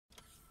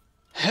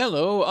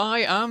Hello, I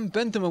am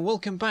Bentham and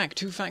welcome back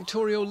to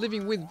Factorio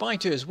Living with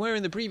Biters, where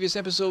in the previous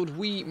episode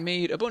we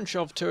made a bunch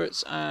of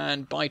turrets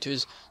and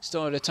biters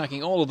started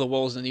attacking all of the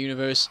walls in the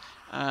universe.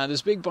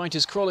 There's big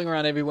biters crawling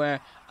around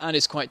everywhere and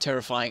it's quite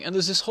terrifying. And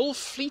there's this whole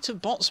fleet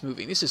of bots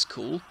moving. This is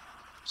cool.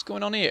 What's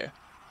going on here?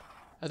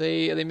 Are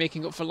they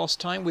making up for lost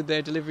time with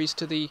their deliveries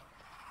to the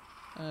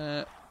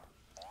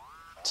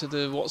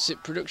what's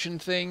it production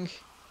thing?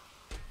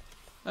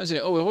 How's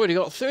it? Oh, we've already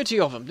got 30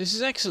 of them. This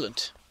is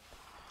excellent.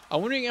 I'm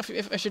wondering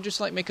if I should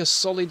just like make a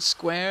solid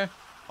square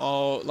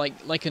or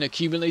like an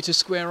accumulator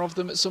square of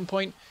them at some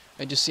point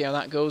and just see how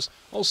that goes.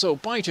 Also,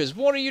 biters,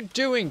 what are you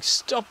doing?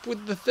 Stop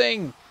with the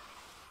thing.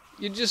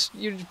 You're just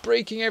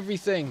breaking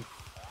everything.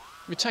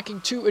 You're attacking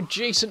two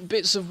adjacent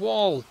bits of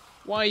wall.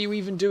 Why are you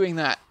even doing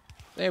that?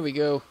 There we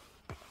go.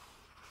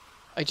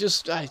 I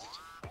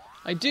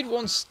did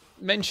once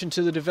mention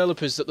to the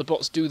developers that the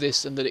bots do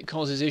this and that it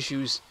causes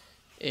issues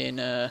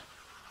in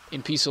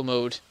peaceful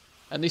mode.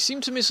 And they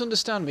seemed to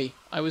misunderstand me.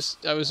 I was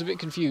a bit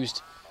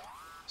confused.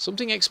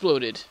 Something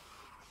exploded.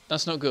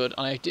 That's not good.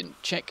 And I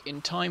didn't check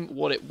in time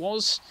what it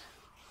was.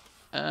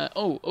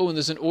 Oh, and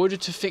there's an order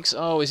to fix.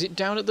 Oh, is it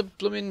down at the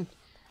blooming?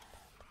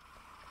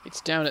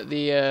 It's down at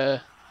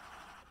the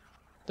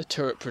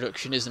turret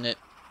production, isn't it?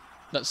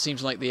 That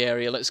seems like the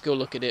area. Let's go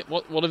look at it.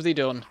 What have they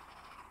done?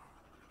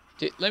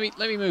 Let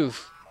me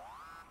move.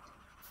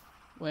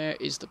 Where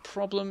is the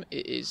problem?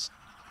 It is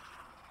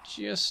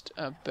just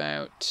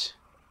about.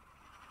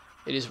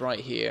 It is right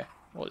here.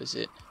 What is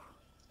it?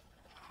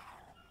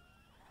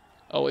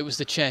 Oh, it was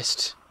the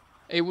chest.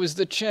 It was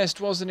the chest,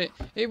 wasn't it?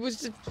 It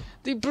was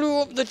they blew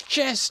up the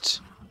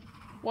chest!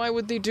 Why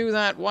would they do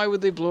that? Why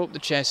would they blow up the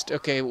chest?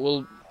 Okay,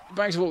 well,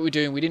 back to what we're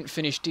doing. We didn't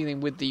finish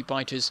dealing with the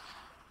biters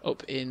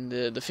up in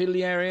the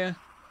fiddly area.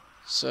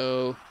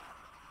 So,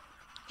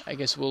 I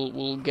guess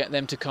we'll get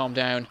them to calm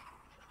down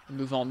and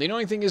move on. The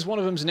annoying thing is one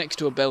of them's next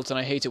to a belt, and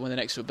I hate it when they're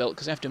next to a belt,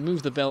 because I have to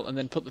move the belt and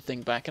then put the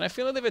thing back. And I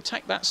feel like they've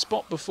attacked that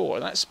spot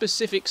before, that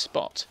specific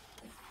spot.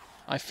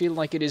 I feel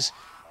like it has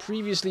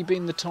previously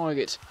been the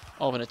target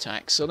of an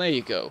attack. So there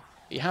you go.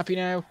 Are you happy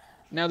now?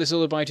 Now this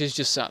other biter's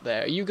just sat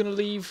there. Are you going to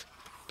leave?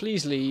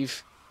 Please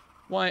leave.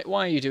 Why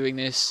are you doing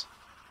this?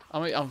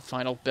 I'm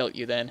fine, I'll belt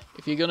you then,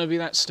 if you're going to be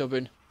that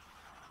stubborn.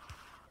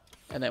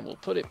 And then we'll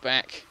put it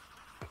back.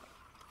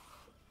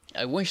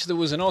 I wish there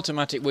was an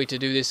automatic way to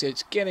do this.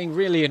 It's getting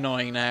really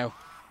annoying now.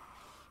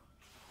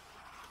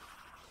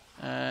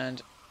 And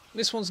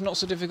this one's not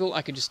so difficult.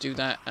 I can just do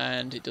that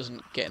and it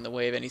doesn't get in the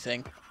way of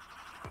anything.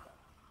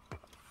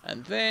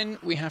 And then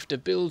we have to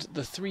build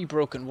the 3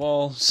 broken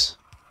walls.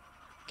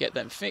 Get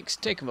them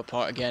fixed. Take them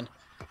apart again.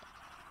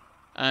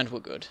 And we're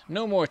good.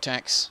 No more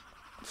attacks.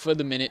 For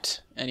the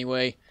minute,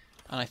 anyway.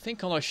 And I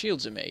think all our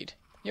shields are made.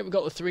 Yeah, we've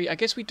got the 3. I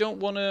guess we don't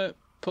want to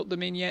put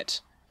them in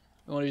yet.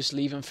 We want to just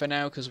leave them for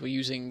now because we're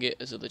using it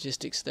as a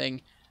logistics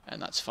thing,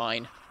 and that's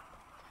fine.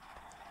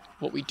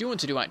 What we do want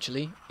to do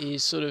actually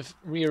is sort of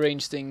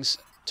rearrange things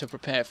to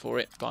prepare for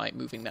it by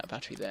moving that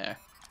battery there.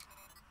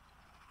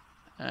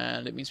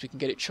 And it means we can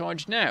get it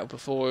charged now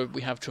before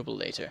we have trouble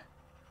later.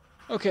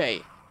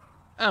 Okay,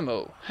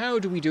 ammo. How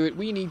do we do it?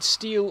 We need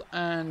steel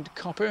and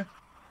copper.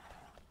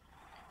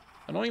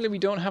 Annoyingly, we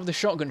don't have the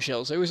shotgun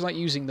shells. I always like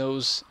using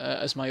those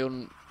as my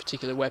own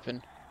particular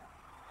weapon.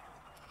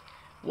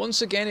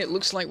 Once again, it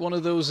looks like one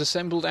of those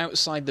assembled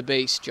outside the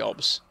base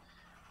jobs,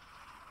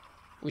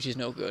 which is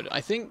no good. I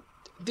think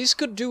this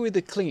could do with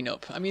the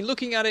cleanup. I mean,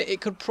 looking at it,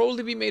 it could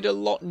probably be made a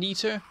lot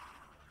neater.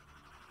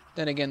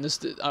 Then again,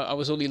 I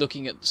was only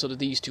looking at sort of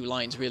these 2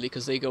 lines, really,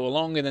 because they go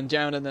along and then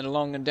down and then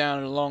along and down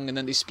and along, and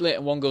then they split,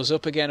 and one goes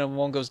up again and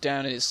one goes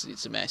down, and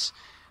it's a mess.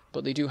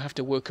 But they do have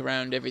to work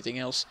around everything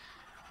else.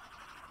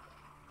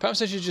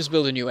 Perhaps I should just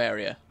build a new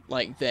area,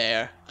 like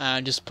there,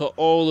 and just put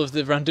all of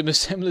the random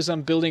assemblers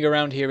I'm building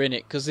around here in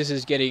it, because this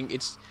is getting,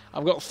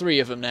 I've got 3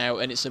 of them now,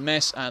 and it's a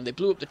mess, and they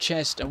blew up the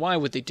chest, and why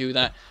would they do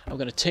that? I'm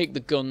going to take the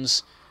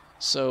guns,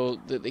 so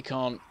that they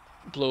can't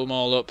blow them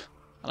all up,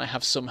 and I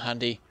have some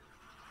handy.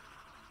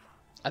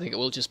 I think I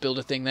will just build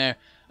a thing there.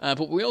 But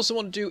what we also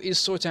want to do is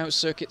sort out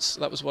circuits.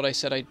 That was what I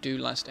said I'd do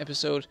last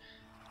episode.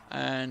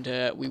 And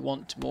we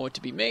want more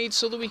to be made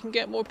so that we can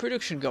get more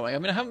production going. I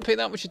mean, I haven't paid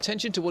that much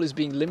attention to what is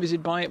being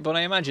limited by it, but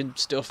I imagine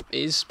stuff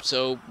is,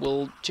 so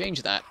we'll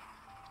change that.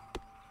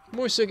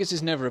 More circuits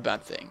is never a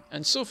bad thing.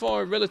 And so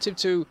far, relative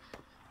to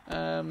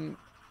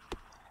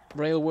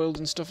Rail World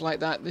and stuff like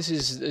that, this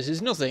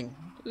is nothing.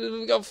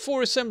 We've got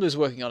 4 assemblers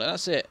working on it,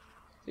 that's it.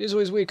 It is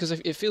always weird because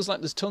it feels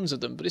like there's tons of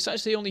them, but it's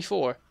actually only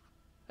 4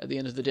 at the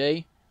end of the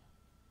day.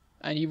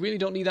 And you really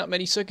don't need that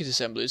many circuit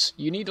assemblers.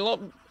 You need a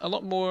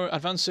lot more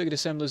advanced circuit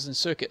assemblers than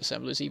circuit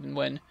assemblers, even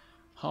when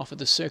half of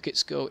the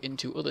circuits go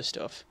into other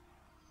stuff.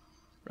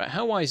 Right,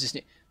 how wise is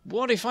it?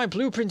 What if I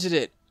blueprinted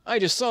it? I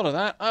just thought of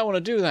that. I want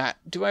to do that.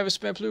 Do I have a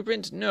spare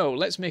blueprint? No,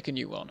 let's make a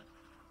new one.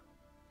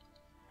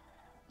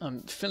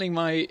 I'm filling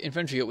my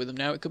inventory up with them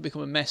now. It could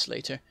become a mess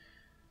later.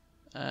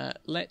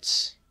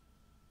 Let's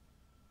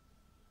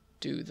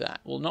do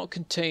that. Will not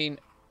contain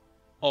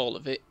all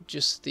of it,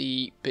 just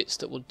the bits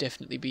that will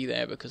definitely be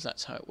there because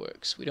that's how it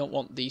works. We don't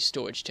want the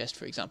storage chest,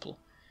 for example.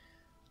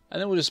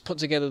 And then we'll just put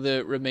together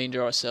the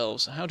remainder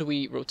ourselves. How do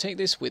we rotate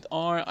this? With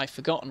R. I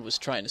forgot and was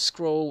trying to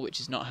scroll, which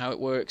is not how it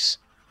works.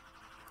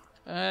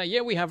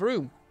 Yeah, we have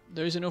room.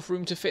 There is enough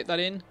room to fit that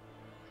in.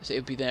 So it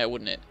would be there,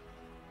 wouldn't it?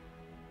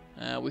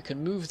 We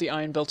can move the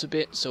iron belt a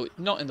bit, so it's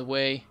not in the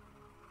way.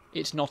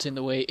 It's not in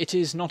the way. It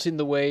is not in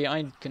the way.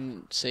 I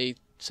can say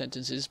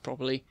sentences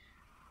properly.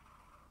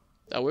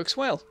 That works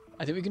well.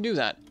 I think we can do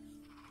that.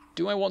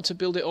 Do I want to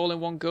build it all in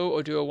one go,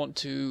 or do I want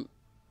to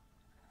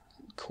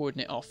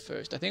coordinate off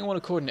first? I think I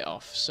want to coordinate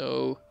off,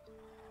 so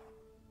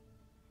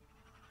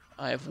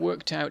I have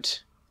worked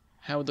out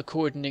how the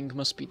coordinating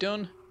must be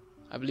done.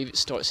 I believe it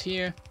starts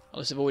here,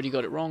 unless I've already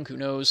got it wrong, who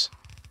knows.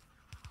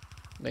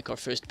 Make our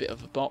first bit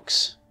of a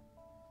box.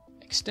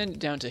 Extend it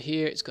down to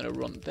here, it's going to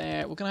run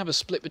there. We're going to have a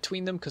split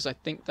between them, because I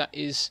think that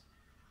is...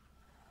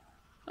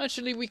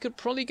 Actually, we could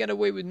probably get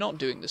away with not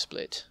doing the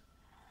split.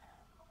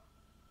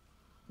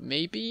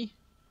 Maybe?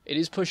 It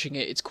is pushing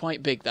it, it's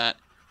quite big, that.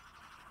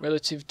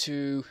 Relative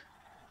to...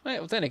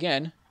 Well, then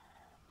again,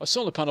 our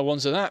solar panel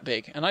ones are that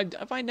big, and I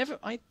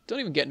don't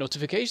even get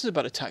notifications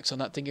about attacks on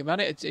that, thinking about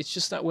it. It's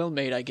just that well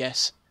made, I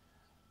guess.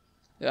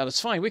 Yeah,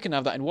 that's fine, we can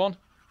have that in one.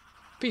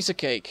 Piece of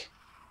cake.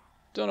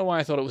 Don't know why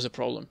I thought it was a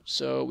problem.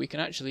 So we can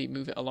actually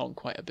move it along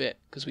quite a bit,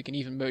 because we can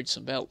even merge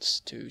some belts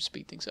to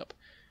speed things up.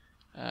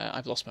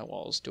 I've lost my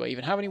walls. Do I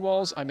even have any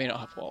walls? I may not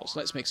have walls.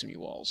 Let's make some new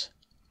walls.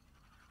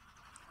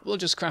 We'll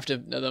just craft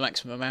the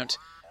maximum amount.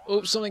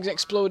 Oops, something's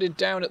exploded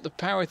down at the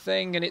power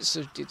thing, and it's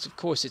of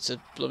course it's a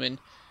blooming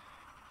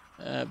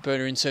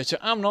burner inserter.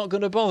 I'm not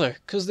going to bother,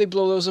 because they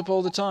blow those up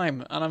all the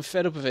time, and I'm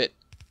fed up of it.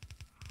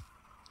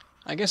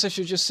 I guess I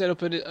should just set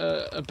up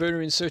a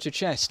burner inserter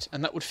chest,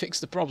 and that would fix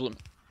the problem.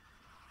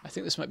 I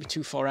think this might be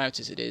too far out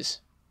as it is.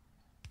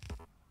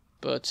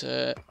 But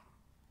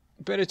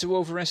better to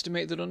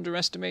overestimate than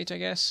underestimate, I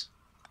guess.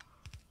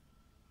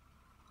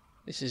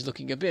 This is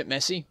looking a bit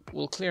messy.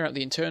 We'll clear out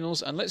the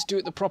internals, and let's do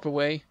it the proper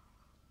way.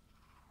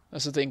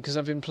 That's the thing, because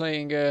I've been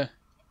playing...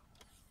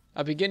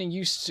 I've been getting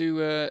used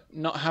to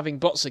not having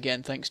bots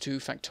again, thanks to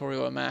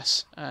Factorio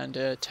Amass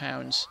and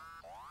Towns.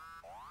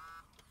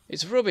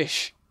 It's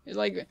rubbish. It's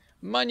like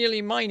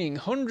manually mining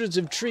hundreds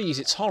of trees.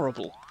 It's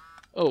horrible.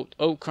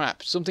 Oh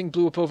crap. Something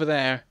blew up over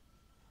there.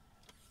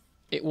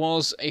 It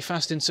was a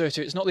fast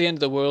inserter. It's not the end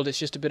of the world. It's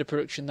just a bit of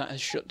production that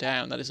has shut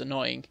down. That is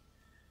annoying.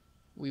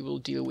 We will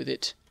deal with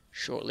it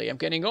shortly. I'm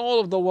getting all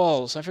of the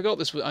walls. I forgot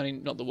this was... I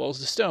mean, not the walls,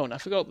 the stone. I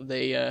forgot that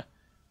they...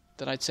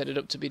 that I'd set it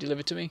up to be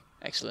delivered to me.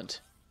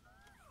 Excellent.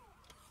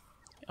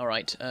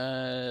 Alright,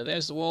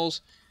 there's the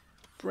walls.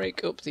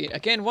 Break up the...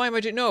 Again, why am I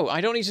doing... No,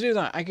 I don't need to do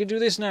that. I can do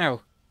this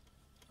now.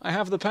 I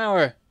have the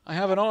power. I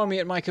have an army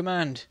at my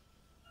command.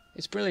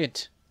 It's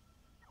brilliant.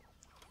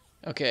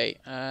 Okay,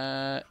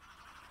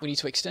 we need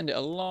to extend it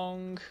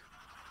along.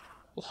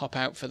 We'll hop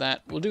out for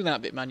that. We'll do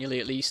that bit manually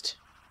at least.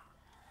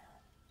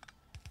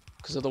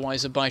 Because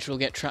otherwise the biter will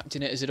get trapped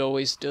in it as it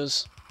always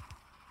does.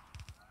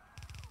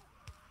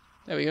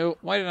 There we go.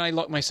 Why did I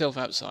lock myself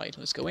outside?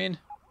 Let's go in.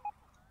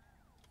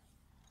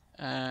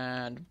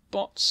 And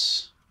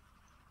bots.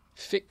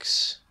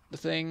 Fix the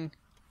thing.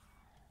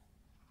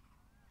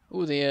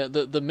 Oh,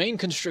 the main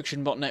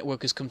construction bot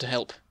network has come to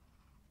help.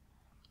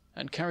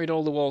 And carried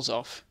all the walls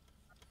off.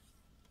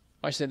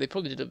 Actually, they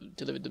probably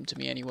delivered them to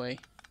me anyway.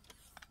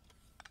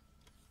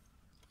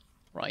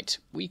 Right,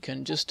 we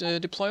can just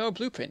deploy our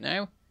blueprint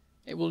now.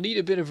 It will need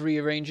a bit of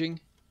rearranging.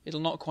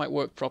 It'll not quite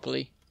work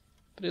properly,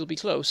 but it'll be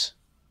close.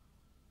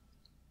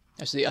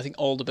 Actually, I think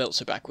all the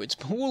belts are backwards,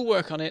 but we'll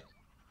work on it.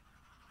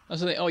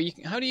 That's the thing. Oh,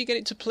 how do you get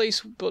it to place,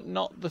 but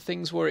not the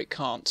things where it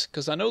can't?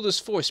 Because I know there's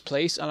force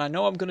place, and I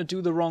know I'm going to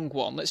do the wrong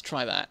one. Let's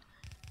try that.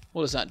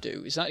 What does that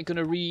do? Is that going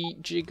to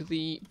rejig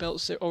the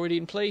belts that are already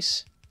in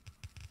place?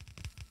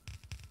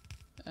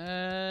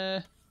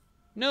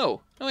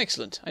 No. Oh,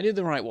 excellent. I did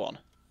the right one.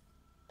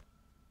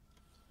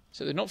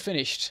 So they're not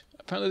finished.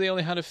 Apparently they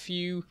only had a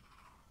few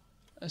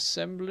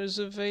assemblers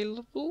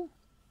available?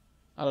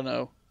 I don't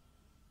know.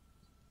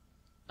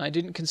 I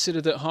didn't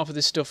consider that half of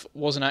this stuff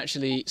wasn't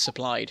actually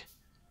supplied.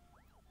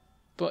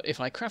 But if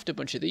I craft a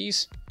bunch of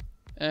these...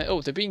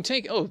 oh, they're being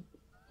taken...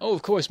 Oh,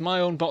 of course, my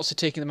own bots are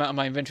taking them out of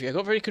my inventory. I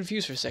got very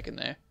confused for a second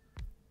there.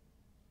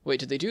 Wait,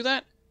 did they do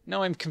that?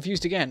 Now I'm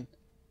confused again.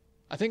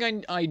 I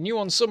think I knew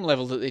on some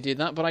level that they did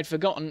that, but I'd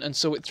forgotten, and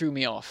so it threw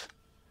me off.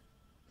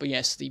 But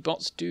yes, the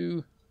bots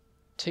do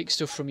take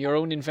stuff from your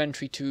own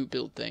inventory to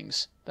build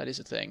things. That is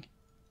a thing.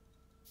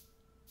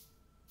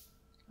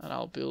 And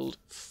I'll build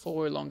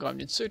 4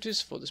 long-armed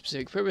inserters for the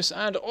specific purpose,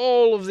 and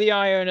all of the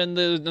iron and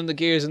the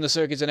gears and the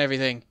circuits and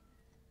everything.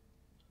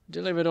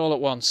 Delivered all at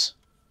once.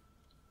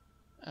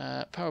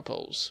 Power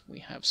poles. We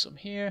have some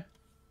here.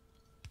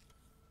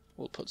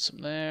 We'll put some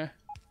there.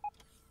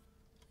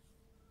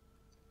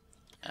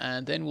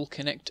 And then we'll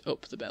connect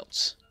up the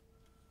belts.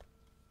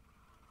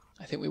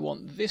 I think we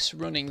want this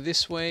running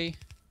this way.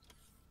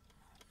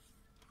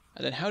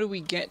 And then how do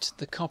we get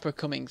the copper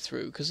coming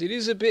through? Because it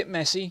is a bit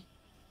messy.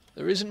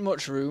 There isn't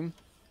much room.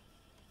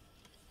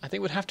 I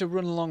think would have to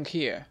run along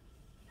here.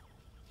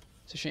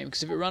 It's a shame,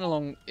 because if it ran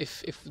along,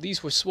 if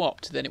these were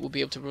swapped, then it would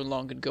be able to run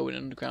along and go in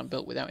an underground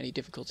belt without any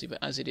difficulty, but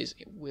as it is,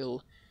 it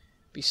will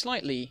be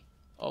slightly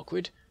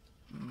awkward,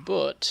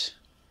 but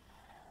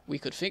we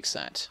could fix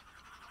that.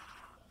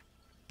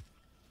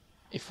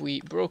 If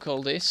we broke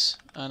all this,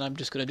 and I'm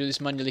just going to do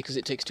this manually because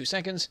it takes 2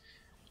 seconds,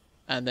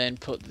 and then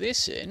put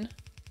this in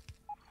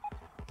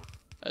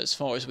as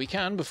far as we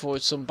can before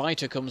some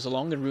biter comes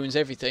along and ruins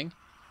everything.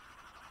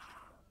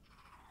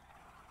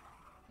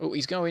 Oh,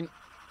 he's going.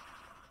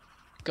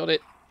 Got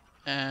it.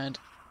 And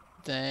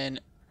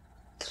then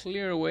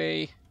clear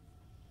away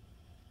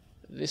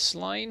this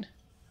line,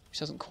 which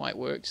hasn't quite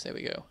worked. There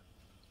we go.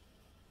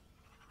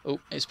 Oh,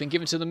 it's been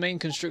given to the main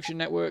construction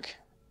network.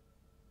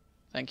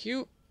 Thank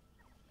you.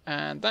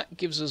 And that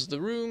gives us the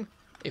room.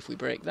 If we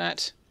break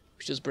that,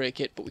 which does break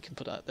it, but we can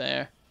put that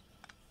there.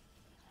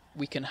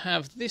 We can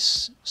have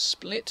this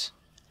split.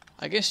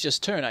 I guess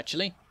just turn,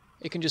 actually.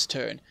 It can just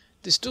turn.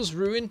 This does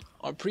ruin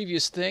our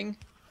previous thing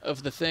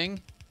of the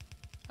thing.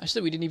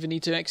 Actually, we didn't even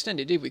need to extend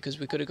it, did we? Because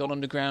we could have gone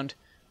underground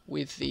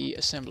with the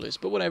assemblers.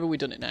 But whatever, we've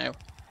done it now.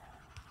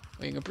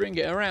 We're going to bring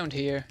it around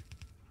here.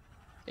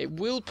 It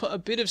will put a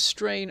bit of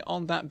strain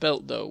on that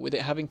belt, though, with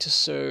it having to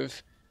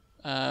serve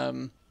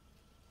 12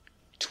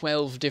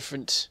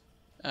 different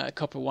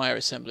copper wire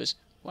assemblers.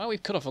 Wow,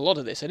 we've cut off a lot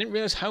of this. I didn't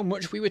realise how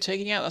much we were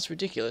taking out. That's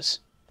ridiculous.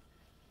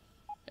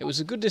 It was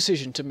a good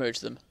decision to merge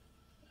them.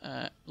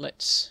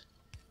 Let's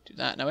do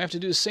that. Now we have to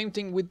do the same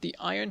thing with the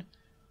iron.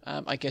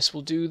 I guess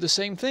we'll do the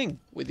same thing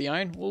with the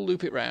iron. We'll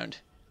loop it round.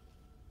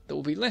 There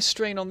will be less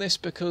strain on this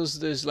because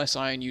there's less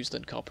iron used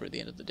than copper at the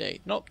end of the day.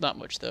 Not that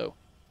much, though.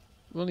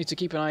 We'll need to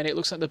keep an eye on it. It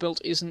looks like the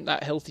belt isn't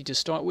that healthy to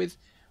start with.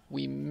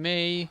 We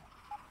may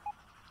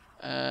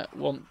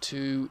want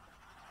to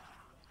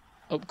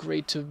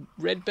upgrade to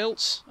red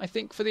belts, I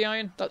think, for the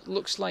iron. That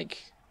looks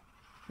like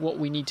what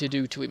we need to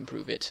do to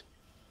improve it.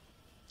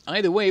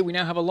 Either way, we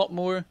now have a lot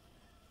more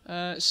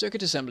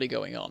circuit assembly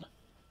going on.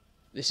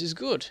 This is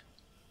good.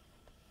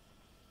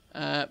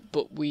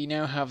 But we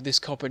now have this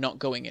copper not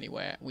going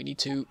anywhere. We need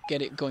to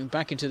get it going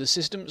back into the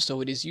system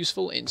so it is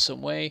useful in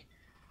some way.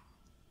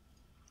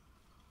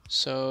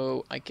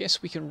 So I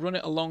guess we can run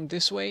it along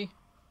this way,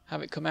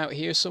 have it come out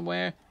here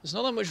somewhere. There's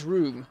not that much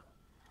room,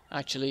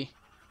 actually.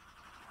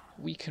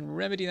 We can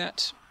remedy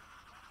that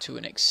to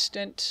an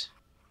extent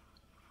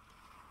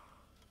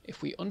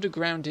if we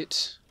underground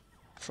it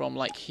from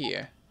like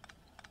here.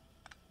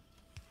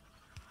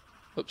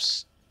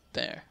 Oops,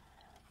 there.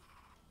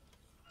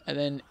 And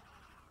then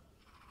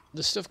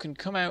the stuff can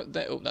come out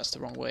there. Oh, that's the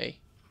wrong way.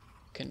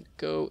 Can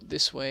go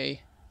this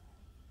way.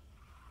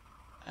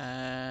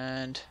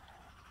 And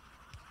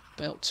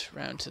belt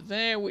round to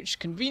there, which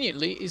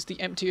conveniently is the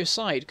emptier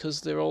side,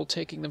 because they're all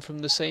taking them from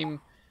the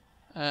same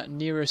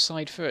nearer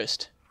side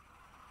first.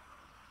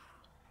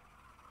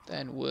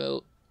 Then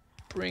we'll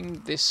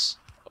bring this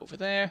over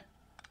there,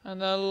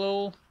 and that'll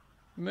all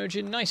merge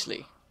in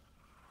nicely.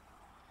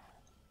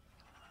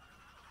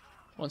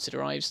 Once it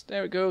arrives,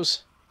 there it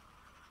goes.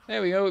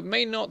 There we go. It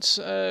may not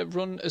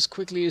run as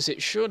quickly as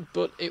it should,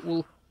 but it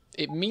will.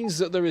 It means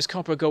that there is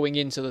copper going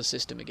into the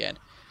system again.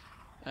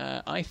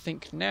 I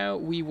think now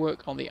we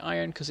work on the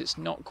iron because it's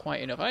not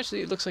quite enough.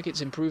 Actually, it looks like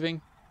it's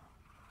improving,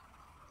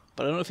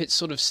 but I don't know if it's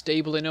sort of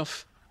stable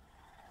enough.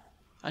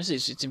 Actually,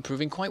 it's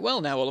improving quite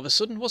well now all of a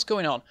sudden. What's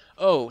going on?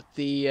 Oh,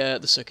 the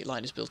circuit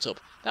line is built up.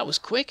 That was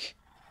quick.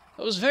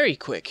 That was very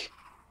quick.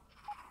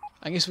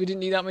 I guess we didn't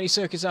need that many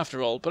circuits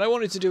after all, but I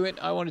wanted to do it.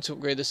 I wanted to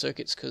upgrade the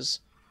circuits because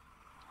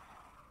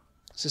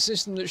it's a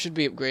system that should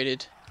be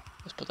upgraded.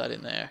 Let's put that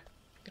in there.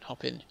 We can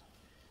hop in.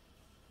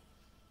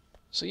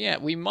 So yeah,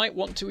 we might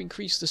want to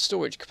increase the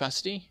storage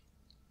capacity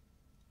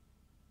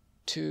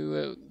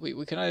to...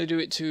 we can either do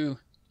it to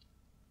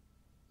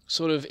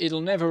sort of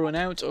it'll never run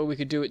out, or we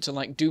could do it to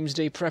like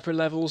Doomsday Prepper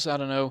levels. I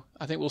don't know.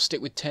 I think we'll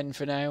stick with 10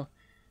 for now.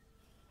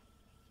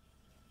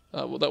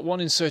 Well, that one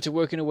inserter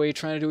working away,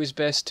 trying to do his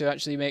best to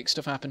actually make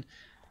stuff happen.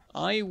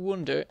 I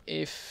wonder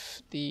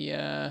if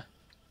the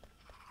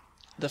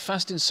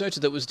fast inserter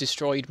that was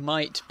destroyed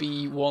might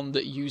be one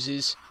that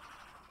uses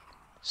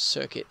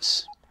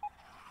circuits.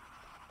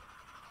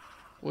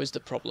 Where's the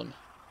problem?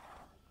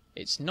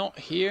 It's not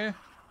here.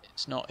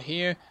 It's not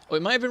here. Oh,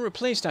 it might have been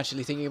replaced,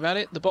 actually, thinking about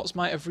it. The bots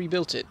might have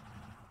rebuilt it,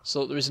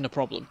 so there isn't a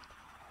problem.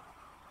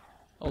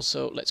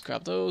 Also, let's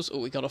grab those. Oh,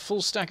 we got a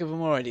full stack of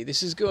them already.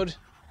 This is good.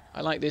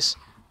 I like this.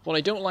 What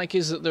I don't like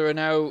is that there are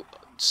now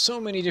so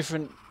many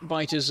different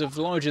biters of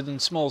larger than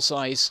small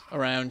size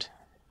around.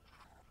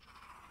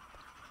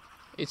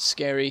 It's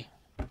scary.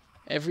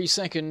 Every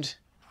second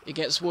it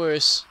gets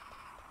worse.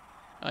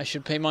 I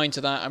should pay mind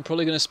to that. I'm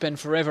probably going to spend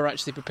forever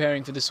actually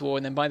preparing for this war,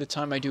 and then by the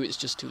time I do, it's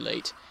just too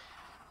late.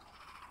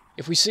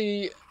 If we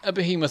see a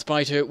behemoth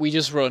biter, we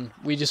just run.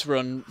 We just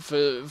run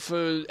for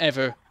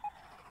forever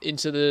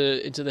into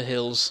the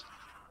hills.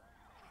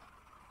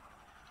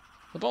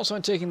 The bots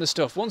aren't taking the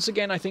stuff. Once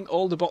again, I think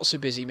all the bots are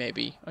busy,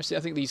 maybe. Actually, I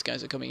think these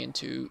guys are coming in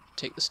to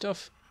take the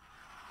stuff.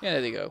 Yeah,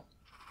 there they go.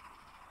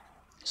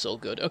 It's all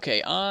good.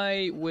 Okay,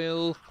 I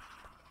will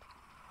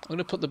I'm going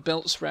to put the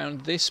belts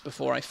round this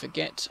before I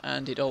forget,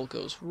 and it all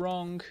goes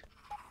wrong.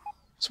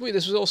 Sweet,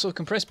 this was also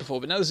compressed before,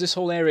 but now there's this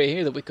whole area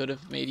here that we could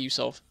have made use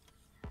of.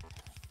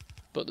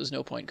 But there's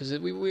no point, because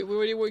we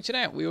already worked it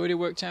out. We already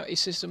worked out a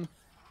system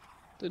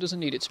that doesn't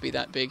need it to be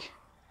that big.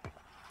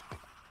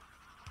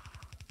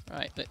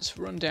 Right, let's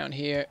run down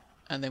here,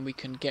 and then we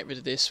can get rid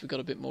of this. We've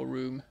got a bit more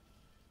room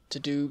to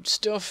do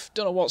stuff.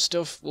 Don't know what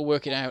stuff, we'll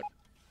work it out.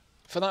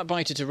 For that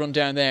biter to run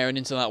down there and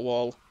into that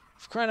wall.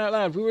 For crying out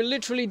loud, we were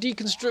literally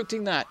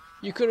deconstructing that.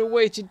 You could have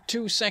waited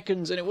 2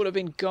 seconds and it would have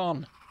been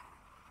gone.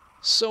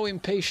 So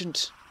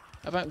impatient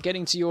about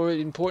getting to your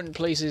important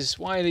places.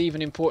 Why are they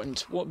even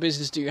important? What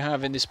business do you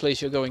have in this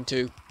place you're going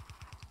to?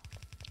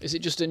 Is it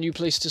just a new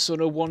place to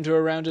sort of wander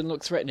around and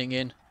look threatening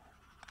in?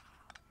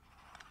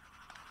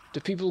 Do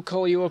people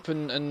call you up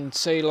and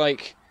say,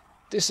 like,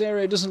 this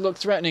area doesn't look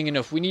threatening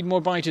enough, we need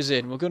more biters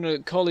in, we're going to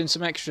call in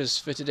some extras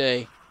for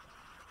today?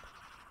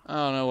 I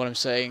don't know what I'm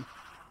saying.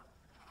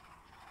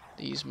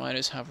 These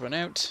miners have run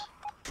out.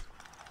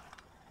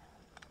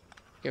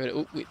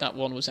 Oh, wait, that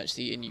one was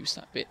actually in use,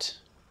 that bit.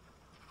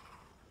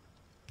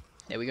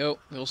 There we go.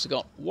 We also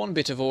got 1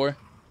 bit of ore.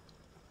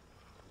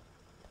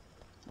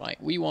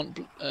 Right, we want,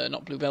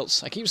 not blue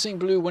belts. I keep saying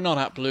blue, we're not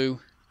at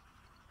blue.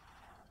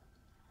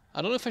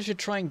 I don't know if I should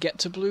try and get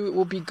to blue. It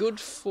will be good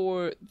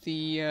for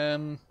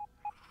the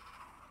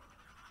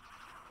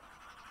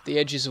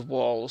edges of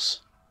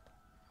walls.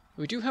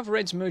 We do have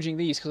reds merging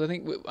these, because I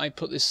think I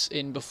put this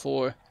in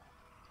before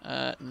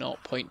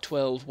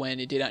 0.12 when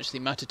it did actually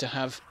matter to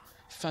have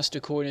faster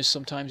corners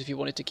sometimes if you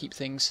wanted to keep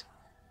things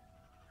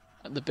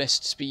at the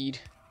best speed.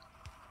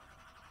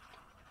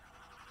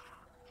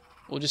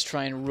 We'll just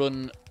try and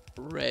run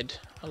red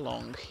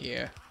along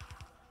here.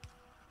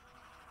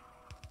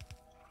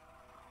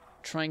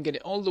 Try and get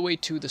it all the way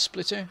to the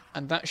splitter,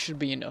 and that should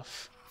be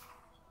enough.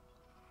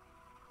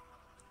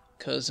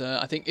 Because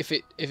I think if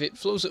it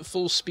flows at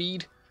full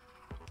speed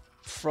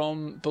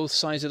from both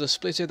sides of the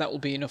splitter, that will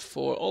be enough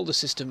for all the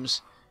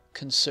systems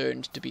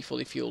concerned to be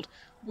fully fueled.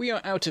 We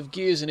are out of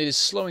gears and it is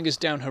slowing us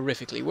down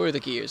horrifically. Where are the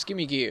gears? Give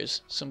me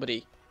gears.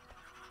 Somebody.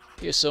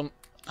 Here's some.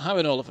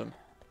 Having all of them.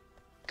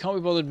 Can't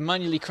be bothered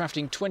manually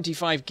crafting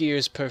 25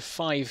 gears per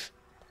 5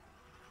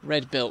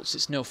 red belts.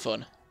 It's no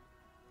fun.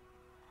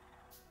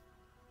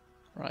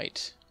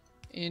 Right.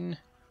 In.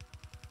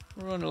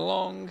 Run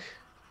along.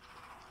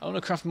 I want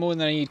to craft more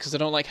than I need because I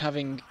don't like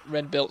having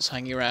red belts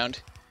hanging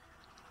around.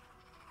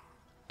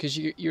 Because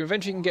you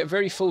eventually can get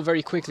very full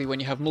very quickly when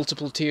you have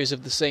multiple tiers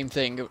of the same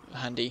thing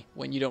handy,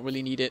 when you don't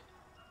really need it.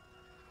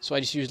 So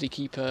I just usually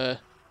keep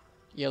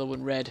yellow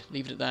and red,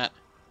 leave it at that.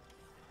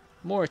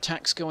 More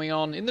attacks going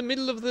on in the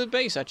middle of the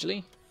base,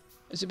 actually.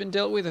 Has it been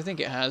dealt with? I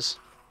think it has.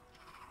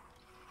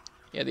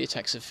 Yeah, the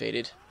attacks have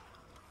faded.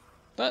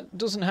 That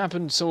doesn't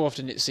happen so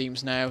often, it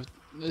seems now.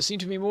 There seem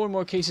to be more and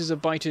more cases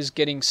of biters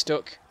getting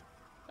stuck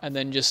and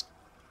then just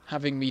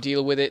having me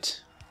deal with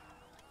it.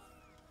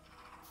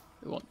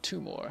 We want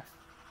 2 more.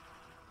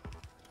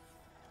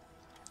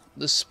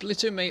 The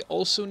splitter may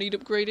also need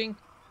upgrading.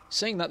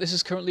 Saying that, this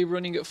is currently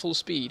running at full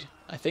speed,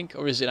 I think.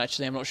 Or is it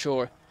actually? I'm not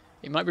sure.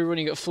 It might be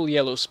running at full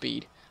yellow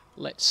speed.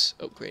 Let's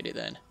upgrade it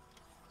then.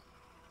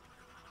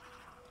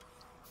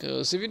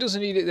 Because if it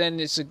doesn't need it, then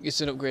it's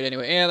an upgrade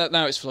anyway. Yeah,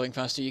 now it's flowing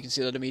faster. You can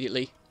see that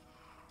immediately.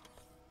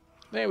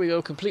 There we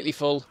go, completely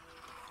full.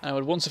 I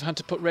would once have had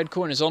to put red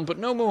corners on, but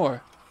no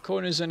more.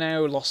 Corners are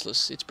now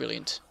lossless. It's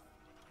brilliant.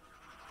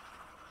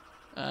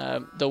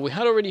 Though we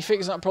had already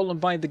fixed that problem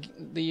by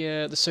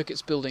the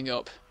circuits building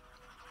up.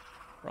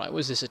 Right,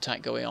 where's this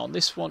attack going on?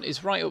 This one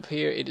is right up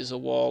here. It is a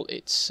wall.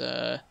 It's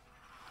oh,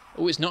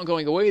 it's not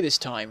going away this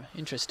time.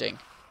 Interesting.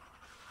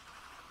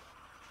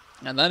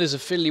 And that is a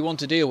fiddly one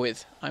to deal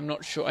with. I'm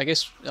not sure. I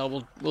guess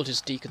we'll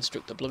just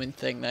deconstruct the blooming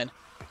thing then.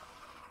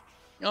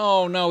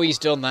 Oh no, he's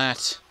done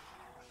that.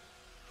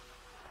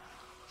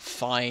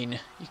 Fine,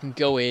 you can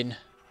go in.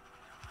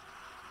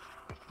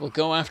 We'll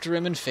go after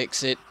him and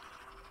fix it.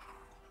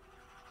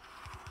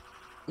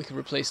 We can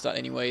replace that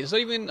anyway. Is that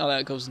even... Oh,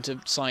 that goes into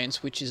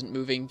science, which isn't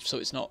moving, so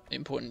it's not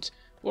important.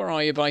 Where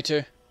are you,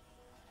 biter?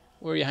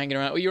 Where are you hanging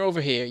around? Oh, you're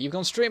over here. You've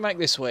gone straight back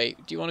this way.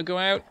 Do you want to go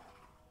out?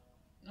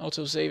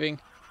 Auto-saving.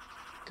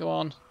 Go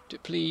on.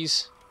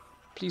 Please.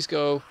 Please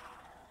go.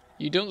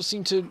 You don't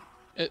seem to...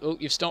 oh,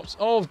 you've stopped.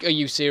 Oh, are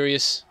you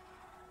serious?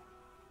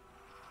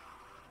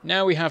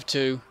 Now we have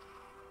to.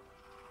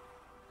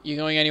 You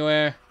going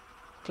anywhere?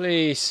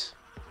 Please.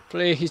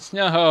 Please,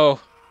 no.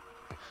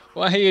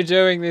 Why are you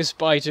doing this,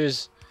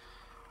 biters?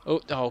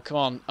 Oh, come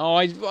on. Oh,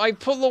 I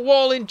put the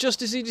wall in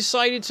just as he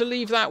decided to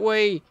leave that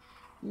way.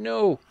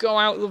 No, go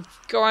out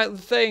the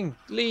thing.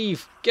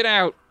 Leave. Get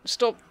out.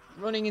 Stop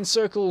running in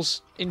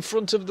circles in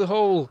front of the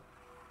hole.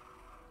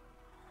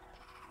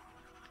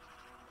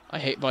 I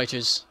hate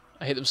biters.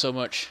 I hate them so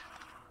much.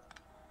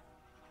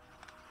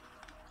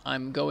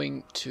 I'm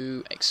going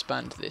to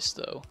expand this,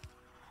 though.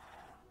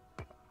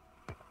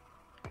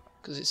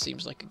 Because it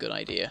seems like a good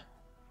idea.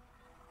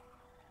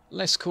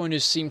 Less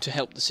corners seem to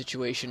help the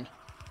situation.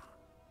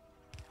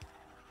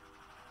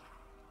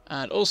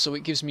 And also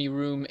it gives me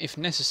room, if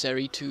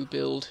necessary, to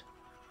build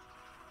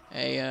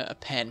a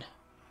pen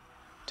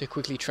to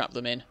quickly trap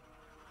them in.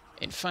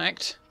 In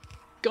fact,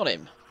 got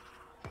him.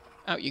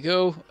 Out you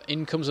go.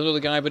 In comes another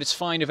guy, but it's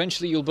fine.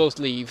 Eventually you'll both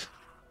leave.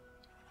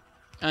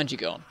 And you're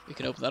gone. We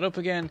can open that up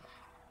again.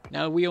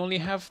 Now we only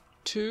have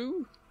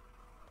 2,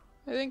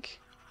 I think.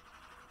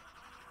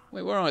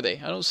 Wait, where are they?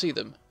 I don't see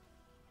them.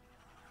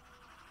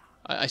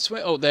 I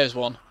swear... Oh, there's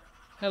one.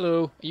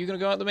 Hello. Are you going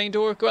to go out the main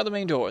door? Go out the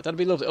main door. That'd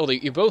be lovely. Oh,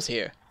 you're both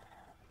here.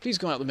 Please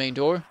go out the main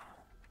door.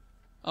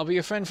 I'll be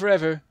your friend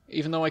forever,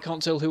 even though I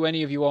can't tell who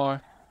any of you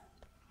are.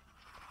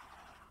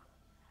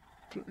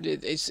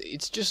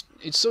 It's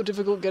so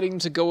difficult getting them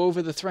to go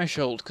over the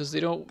threshold because they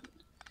don't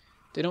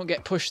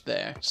get pushed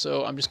there.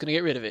 So I'm just going to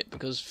get rid of it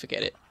because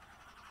forget it.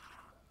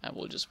 And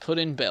we'll just put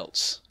in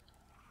belts.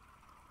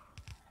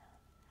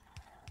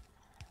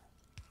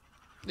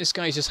 This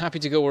guy's just happy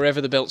to go wherever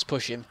the belts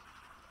push him.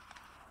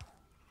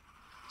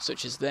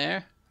 Such as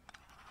there.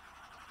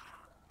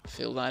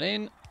 Fill that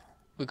in.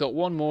 We've got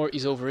one more.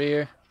 He's over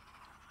here.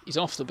 He's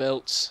off the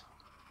belts.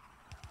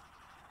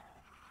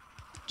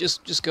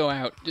 Just go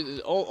out.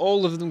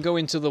 All of them go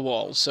into the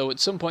wall. So at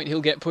some point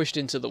he'll get pushed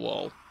into the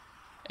wall.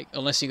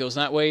 Unless he goes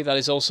that way. That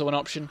is also an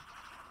option.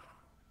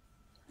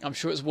 I'm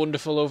sure it's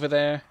wonderful over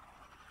there.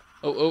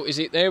 Oh, is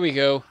it? There we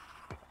go.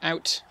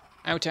 Out.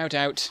 Out, out,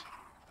 out.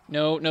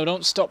 No,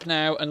 don't stop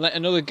now and let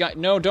another guy...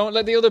 No, don't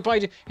let the other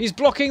bite... He's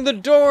blocking the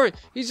door!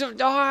 He's...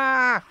 Now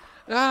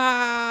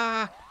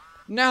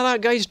that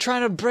guy's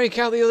trying to break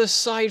out the other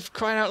side,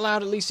 crying out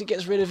loud, at least he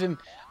gets rid of him.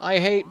 I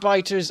hate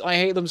biters. I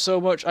hate them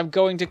so much. I'm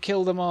going to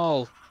kill them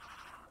all.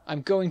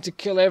 I'm going to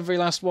kill every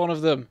last one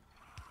of them.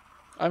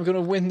 I'm going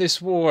to win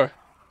this war.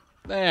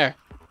 There.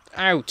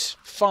 Out.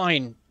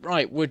 Fine.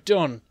 Right, we're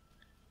done.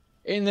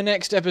 In the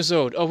next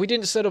episode... Oh, we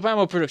didn't set up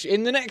ammo production.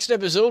 In the next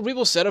episode, we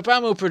will set up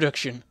ammo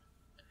production.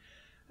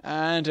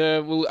 And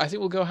I think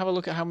we'll go have a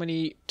look at how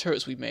many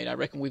turrets we've made. I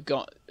reckon we've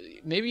got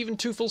maybe even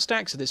 2 full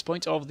stacks at this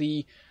point of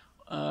the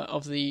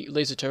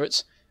laser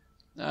turrets.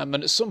 And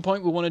at some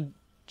point we'll want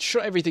to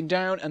shut everything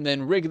down and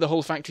then rig the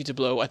whole factory to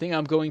blow. I think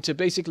I'm going to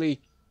basically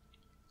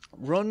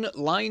run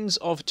lines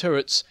of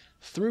turrets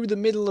through the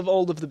middle of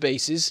all of the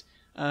bases,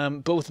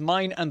 both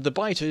mine and the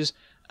biters,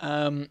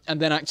 and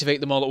then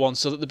activate them all at once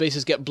so that the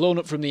bases get blown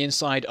up from the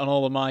inside and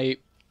all of my...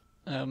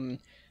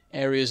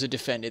 areas are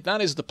defended.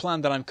 That is the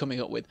plan that I'm coming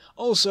up with.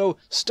 Also,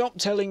 stop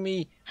telling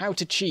me how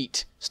to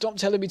cheat. Stop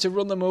telling me to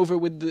run them over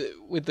with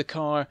the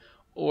car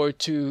or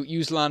to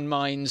use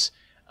landmines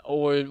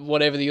or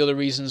whatever the other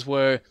reasons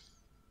were.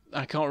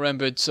 I can't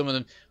remember some of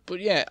them. But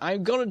yeah,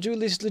 I've got to do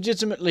this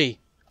legitimately.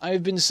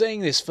 I've been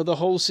saying this for the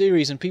whole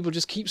series and people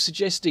just keep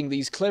suggesting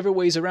these clever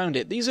ways around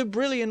it. These are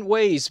brilliant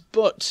ways,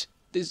 but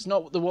it's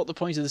not what the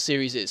point of the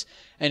series is.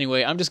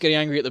 Anyway, I'm just getting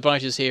angry at the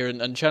biters here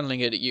and channeling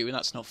it at you, and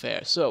that's not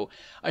fair. So,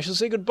 I shall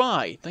say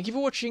goodbye. Thank you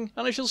for watching,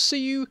 and I shall see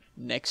you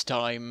next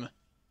time.